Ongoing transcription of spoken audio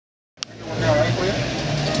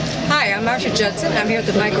Marsha Judson. I'm here at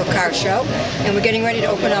the Micro Car Show, and we're getting ready to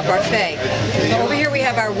open up our buffet. Over here we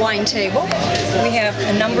have our wine table. We have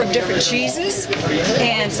a number of different cheeses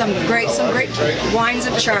and some great wines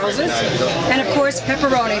of Charles's, and of course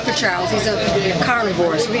pepperoni for Charles. He's a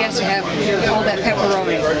carnivore, so he has to have all that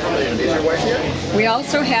pepperoni. We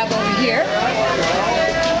also have over here,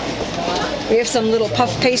 we have some little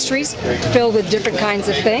puff pastries filled with different kinds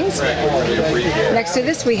of things. Next to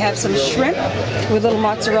this we have some shrimp with little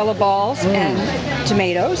mozzarella balls and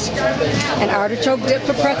tomatoes. An artichoke dip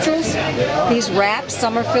for pretzels. These wraps,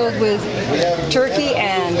 some are filled with turkey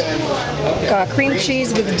and cream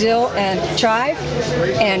cheese with dill and chive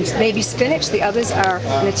and baby spinach. The others are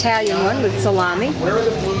an Italian one with salami.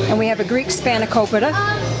 And we have a Greek spanakopita.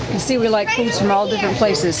 You see, we like foods from all different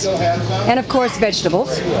places. And of course,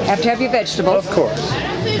 vegetables. You have to have your vegetables. Of course.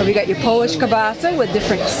 So we got your Polish kielbasa with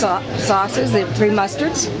different sauces, the 3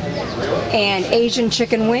 mustards, and Asian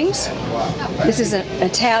chicken wings. This is an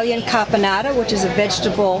Italian caponata, which is a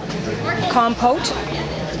vegetable compote.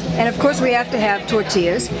 And of course, we have to have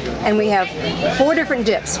tortillas. And we have 4 different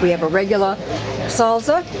dips. We have a regular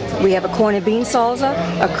salsa, we have a corn and bean salsa,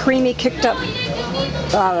 a creamy kicked up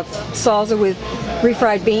salsa with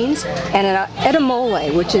refried beans, and an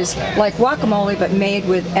edamame, which is like guacamole but made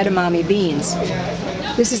with edamame beans.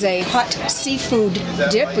 This is a hot seafood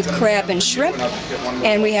dip with crab and shrimp,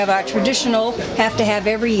 and we have our traditional, have to have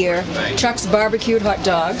every year, Chuck's barbecued hot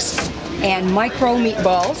dogs and micro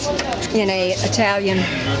meatballs in a Italian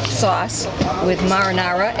sauce with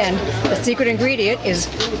marinara, and the secret ingredient is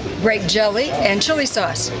grape jelly and chili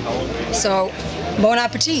sauce. So, bon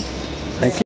appetit! Thank you.